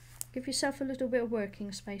 give yourself a little bit of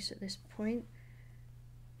working space at this point.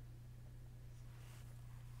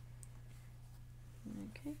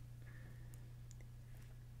 Okay,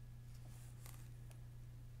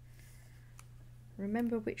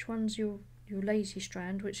 Remember which one's your lazy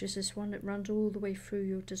strand, which is this one that runs all the way through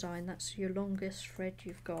your design. That's your longest thread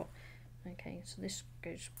you've got. Okay, so this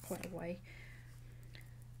goes quite a way.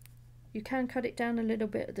 You can cut it down a little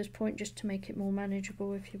bit at this point just to make it more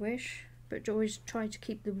manageable if you wish, but always try to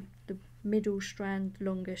keep the middle strand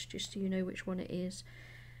longest, just so you know which one it is.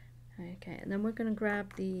 Okay, and then we're going to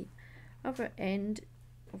grab the other end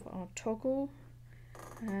of our toggle,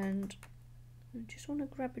 and I just want to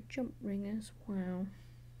grab a jump ring as well.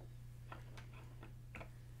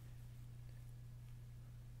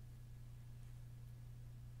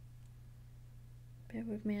 Bear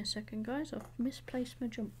with me a second, guys, I've misplaced my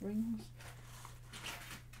jump rings.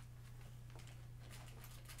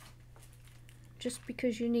 Just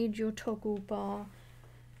because you need your toggle bar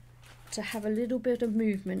to have a little bit of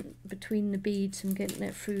movement between the beads and getting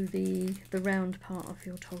it through the round part of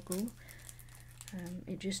your toggle.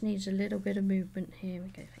 It just needs a little bit of movement. Here we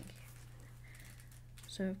go, thank you.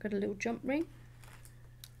 So I've got a little jump ring.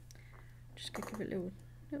 Just going to give it a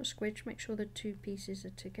little squidge, make sure the two pieces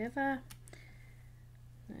are together.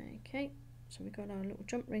 Okay, so we've got our little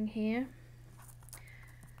jump ring here.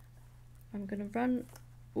 I'm going to run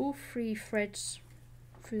all 3 threads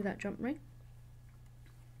through that jump ring.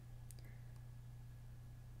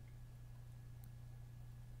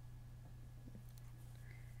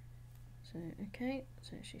 So okay,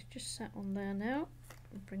 so she's just sat on there now.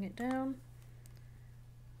 I'll bring it down.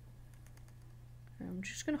 I'm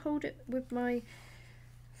just going to hold it with my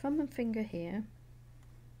thumb and finger here.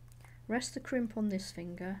 Rest the crimp on this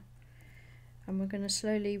finger, and we're going to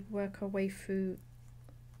slowly work our way through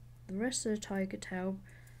the rest of the tiger tail.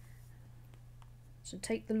 So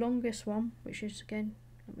take the longest one, which is again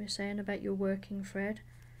what we're saying about your working thread.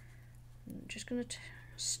 I'm just going to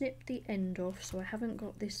snip the end off, so I haven't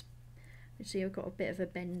got this. You see, I've got a bit of a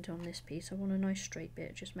bend on this piece. I want a nice straight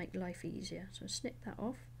bit, just make life easier. So snip that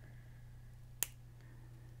off.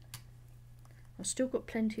 I've still got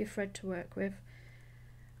plenty of thread to work with.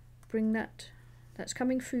 Bring that's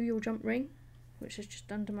coming through your jump ring, which is just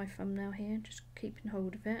under my thumbnail here, just keeping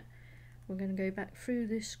hold of it. We're going to go back through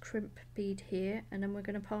this crimp bead here, and then we're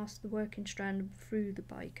going to pass the working strand through the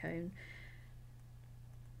bicone.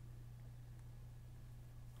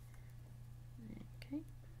 Okay,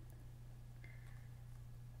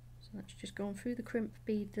 so that's just gone through the crimp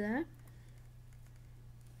bead there,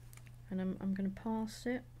 and I'm going to pass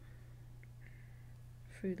it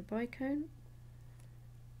through the bicone.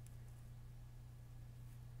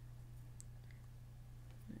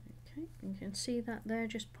 You can see that there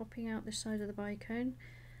just popping out this side of the bicone,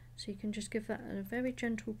 so you can just give that a very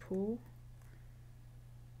gentle pull.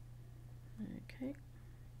 Okay,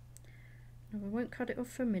 now we won't cut it off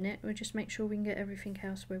for a minute, we'll just make sure we can get everything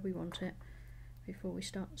else where we want it before we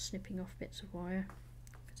start snipping off bits of wire,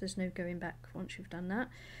 because there's no going back once you've done that.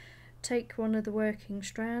 Take one of the working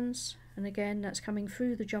strands, and again that's coming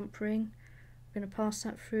through the jump ring. We're going to pass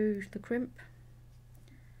that through the crimp.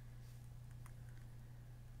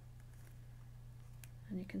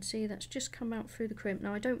 And you can see that's just come out through the crimp.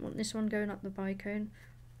 Now I don't want this one going up the bicone.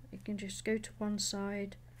 You can just go to one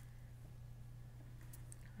side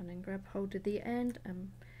and then grab hold of the end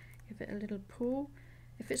and give it a little pull.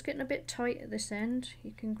 If it's getting a bit tight at this end,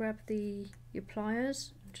 you can grab your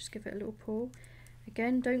pliers and just give it a little pull.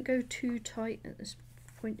 Again, don't go too tight at this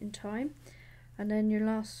point in time. And then your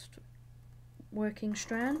last working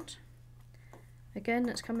strand, again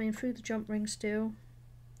that's coming through the jump ring still.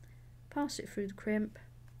 Pass it through the crimp,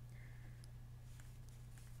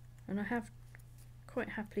 and I have quite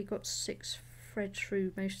happily got 6 threads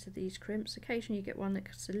through most of these crimps. Occasionally you get one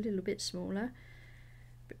that's a little bit smaller,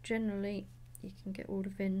 but generally you can get all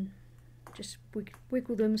of in. Just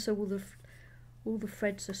wiggle them so all the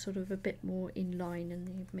threads are sort of a bit more in line, and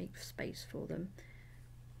you make space for them.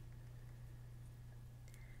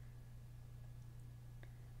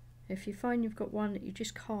 If you find you've got one that you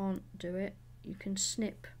just can't do it, you can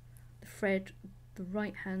snip the thread the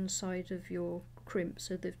right hand side of your crimp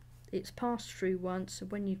so that it's passed through once, so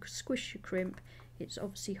when you squish your crimp it's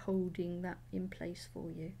obviously holding that in place for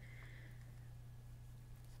you.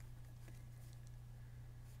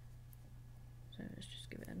 So let's just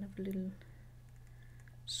give it another little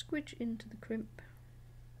squidge into the crimp.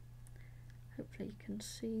 Hopefully you can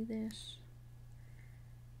see this.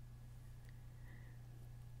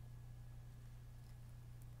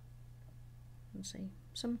 And see,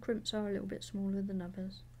 some crimps are a little bit smaller than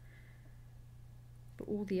others, but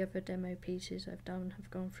all the other demo pieces I've done have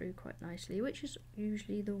gone through quite nicely, which is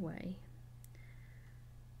usually the way.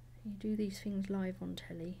 You do these things live on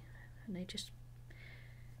telly and they just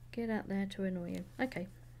get out there to annoy you. Okay,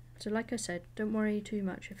 So like I said, don't worry too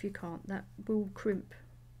much if you can't. That will crimp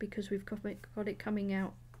because we've got it coming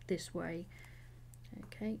out this way.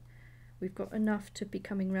 Okay, we've got enough to be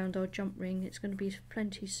coming around our jump ring. It's going to be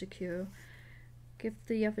plenty secure. Give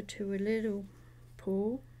the other two a little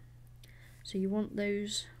pull. So you want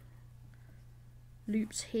those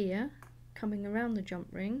loops here coming around the jump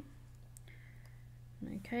ring,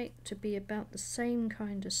 okay, to be about the same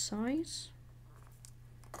kind of size.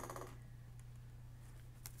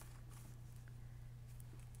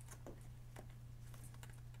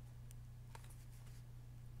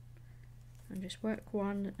 And just work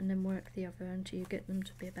one and then work the other until you get them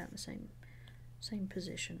to be about the same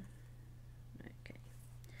position. Okay.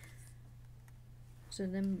 So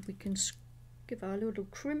then we can give our little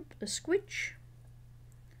crimp a squidge.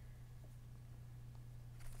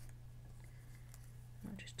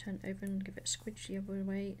 I'll just turn it over and give it a squidge the other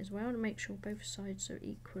way as well to make sure both sides are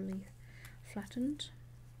equally flattened.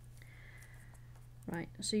 Right,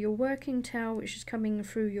 so your working tail, which is coming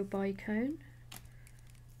through your bicone,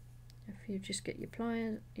 if you just get your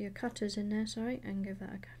cutters in there, sorry, and give that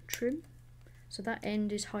a trim. So that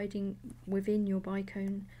end is hiding within your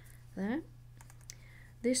bicone there.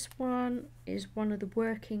 This one is one of the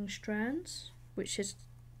working strands, which is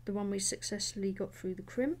the one we successfully got through the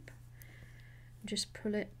crimp. Just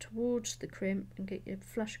pull it towards the crimp and get your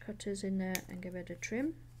flush cutters in there and give it a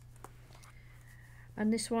trim.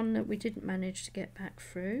 And this one that we didn't manage to get back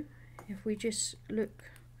through, if we just look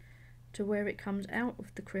to where it comes out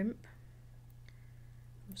of the crimp,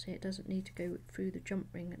 obviously it doesn't need to go through the jump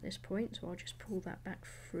ring at this point, so I'll just pull that back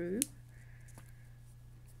through.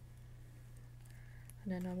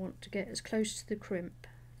 And then I want to get as close to the crimp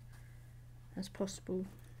as possible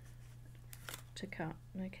to cut.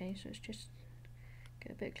 Okay, so it's just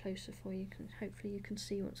get a bit closer for you, hopefully you can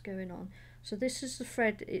see what's going on. So this is the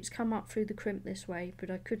thread, it's come up through the crimp this way, but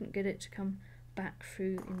I couldn't get it to come back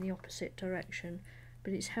through in the opposite direction,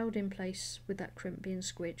 but it's held in place with that crimp being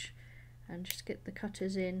squidged. And just get the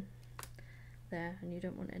cutters in there, and you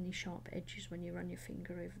don't want any sharp edges when you run your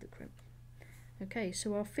finger over the crimp. Okay,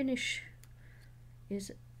 so our finish is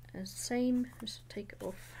the same. Let's take it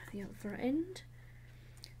off the other end.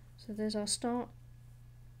 So there's our start,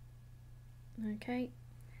 okay,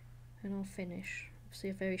 and our finish.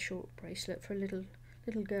 Obviously a very short bracelet for a little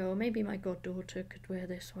girl. Maybe my goddaughter could wear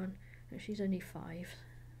this one. She's only 5.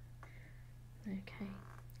 Okay.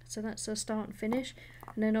 So that's our start and finish,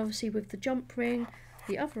 and then obviously with the jump ring,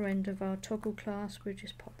 the other end of our toggle clasp, we'll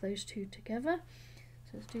just pop those two together.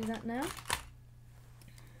 So let's do that now.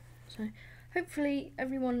 So hopefully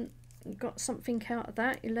everyone got something out of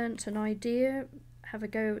that. You learnt an idea. Have a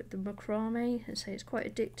go at the macrame, and say it's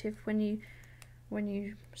quite addictive when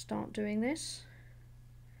you start doing this.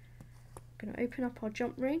 I'm going to open up our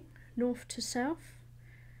jump ring north to south.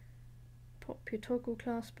 Pop your toggle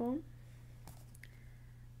clasp on.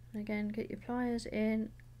 And again, get your pliers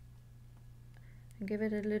in and give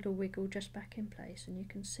it a little wiggle just back in place, and you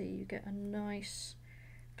can see you get a nice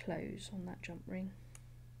close on that jump ring.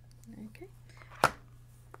 Okay,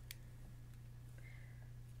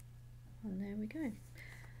 and there we go.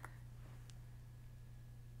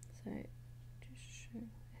 So just show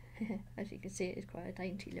as you can see, it is quite a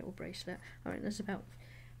dainty little bracelet. I think there's about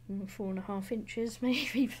 4.5 inches,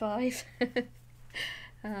 maybe 5.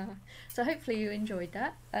 So hopefully you enjoyed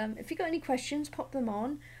that. If you've got any questions, pop them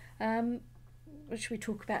on. What should we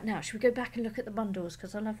talk about now? Should we go back and look at the bundles,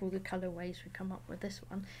 because I love all the colourways we come up with this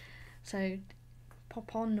one. So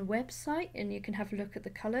pop on the website and you can have a look at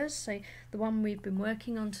the colours. So the one we've been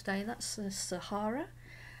working on today, that's the Sahara.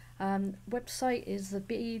 Website is the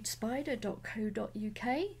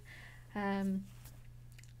beadspider.co.uk.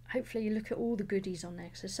 Hopefully you look at all the goodies on there,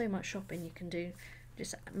 because there's so much shopping you can do.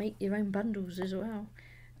 Just make your own bundles as well.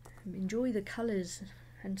 Enjoy the colours,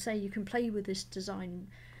 and say you can play with this design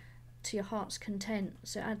to your heart's content.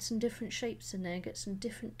 So add some different shapes in there, get some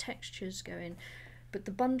different textures going. But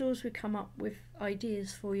the bundles will come up with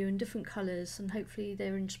ideas for you in different colours, and hopefully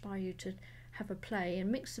they'll inspire you to have a play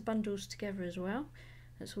and mix the bundles together as well.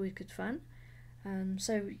 That's always good fun.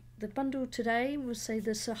 So the bundle today was, say,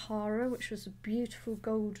 the Sahara, which was the beautiful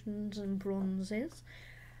goldens and bronzes.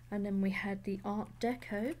 And then we had the Art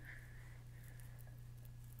Deco,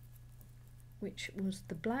 which was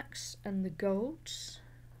the blacks and the golds.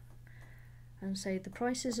 And so the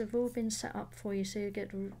prices have all been set up for you, so you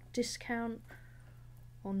get a discount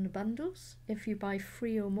on the bundles. If you buy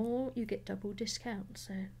 3 or more, you get double discount,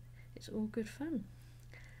 so it's all good fun.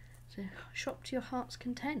 So shop to your heart's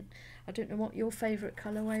content. I don't know what your favourite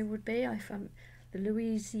colourway would be. I found the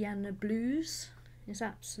Louisiana Blues is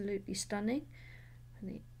absolutely stunning. and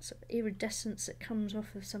the sort of iridescence that comes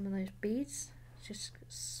off of some of those beads. It's just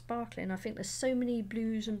sparkling. I think there's so many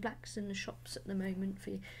blues and blacks in the shops at the moment for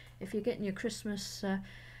you, if you're getting your Christmas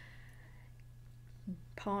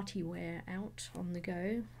party wear out on the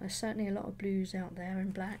go. There's certainly a lot of blues out there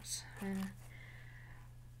and blacks.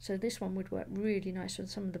 So this one would work really nice with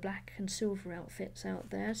some of the black and silver outfits out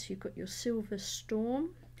there. So you've got your Silver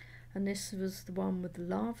Storm, and this was the one with the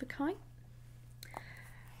lava kite.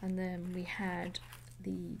 And then we had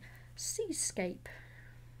the Seascape,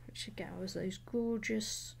 which again was those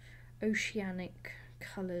gorgeous oceanic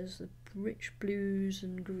colours, the rich blues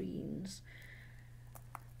and greens.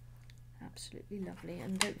 Absolutely lovely.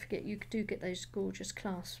 And don't forget, you do get those gorgeous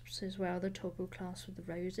clasps as well, the toggle clasp with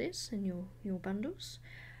the roses in your bundles.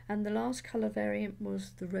 And the last colour variant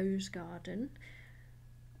was the Rose Garden.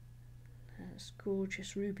 That's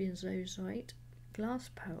gorgeous ruby and zoisite glass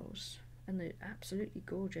pearls, and they're absolutely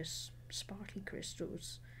gorgeous sparkly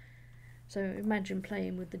crystals. So imagine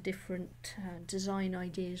playing with the different design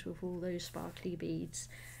ideas with all those sparkly beads.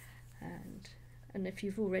 And if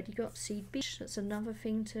you've already got seed beads, that's another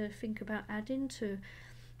thing to think about adding, to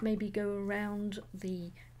maybe go around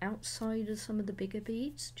the outside of some of the bigger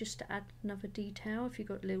beads just to add another detail. If you've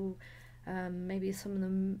got little, maybe some of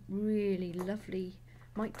them really lovely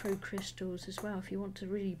micro crystals as well, if you want to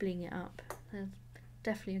really bling it up,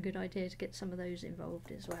 definitely a good idea to get some of those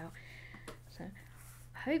involved as well. So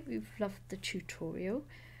I hope you've loved the tutorial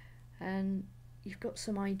and you've got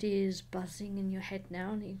some ideas buzzing in your head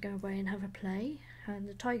now, and you can go away and have a play. And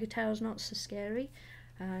the tiger tail's not so scary,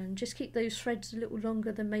 and just keep those threads a little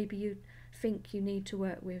longer than maybe you think you need to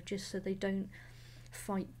work with, just so they don't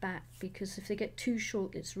fight back, because if they get too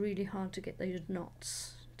short it's really hard to get those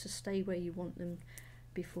knots to stay where you want them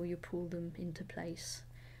before you pull them into place.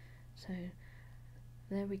 So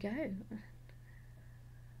there we go,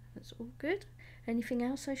 that's all good. Anything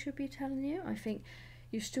else I should be telling you? I think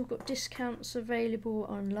you've still got discounts available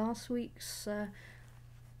on last week's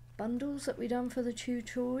bundles that we done for the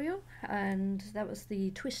tutorial, and that was the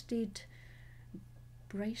twisted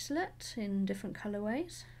bracelet in different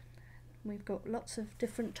colourways. We've got lots of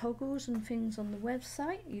different toggles and things on the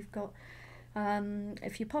website. You've got,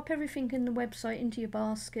 if you pop everything in the website into your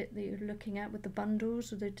basket that you're looking at with the bundles,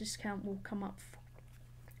 the discount will come up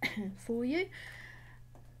for you.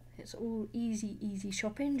 It's all easy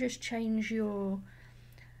shopping. Just change your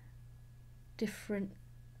different,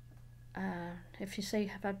 if you say you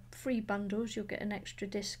have had 3 bundles, you'll get an extra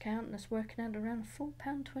discount, and that's working out around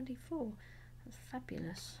 £4.24. That's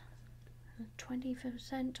fabulous.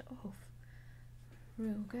 20% off.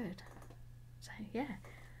 Real good. So yeah,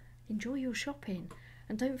 enjoy your shopping,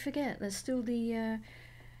 and don't forget there's still the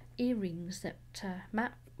earrings that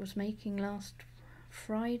Matt was making last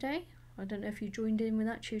Friday. I don't know if you joined in with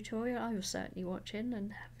that tutorial. I was certainly watching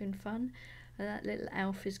and having fun. And that little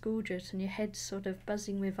elf is gorgeous, and your head's sort of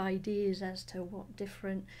buzzing with ideas as to what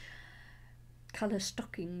different colour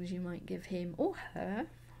stockings you might give him or her.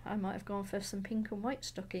 I might have gone for some pink and white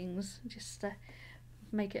stockings just to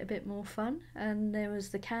make it a bit more fun. And there was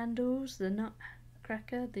the candles, the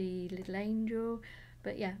nutcracker, the little angel.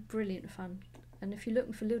 But yeah, brilliant fun. And if you're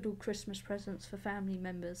looking for little Christmas presents for family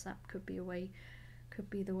members, that could be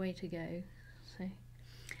the way to go. So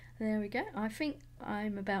there we go. I think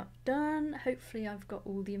I'm about done. Hopefully I've got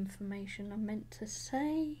all the information I meant to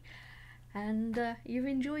say, and you've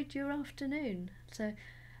enjoyed your afternoon. So it'd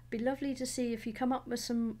be lovely to see if you come up with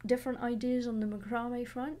some different ideas on the macrame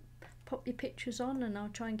front. Pop your pictures on and I'll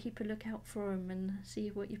try and keep a lookout for them and see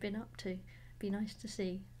what you've been up to. Be nice to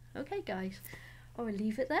see. Okay guys, I will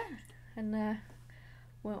leave it there, and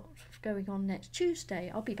what's going on next?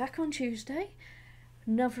 Tuesday. I'll be back on Tuesday.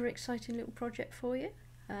 Another exciting little project for you.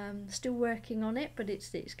 Still working on it, but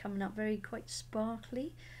it's coming up quite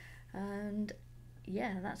sparkly, and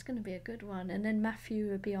yeah, that's going to be a good one. And then Matthew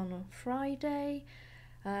will be on Friday,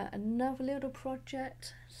 another little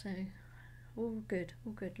project. So all good,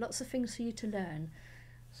 lots of things for you to learn.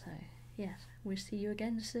 So yes, we'll see you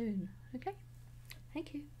again soon. Okay,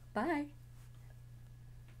 thank you, bye.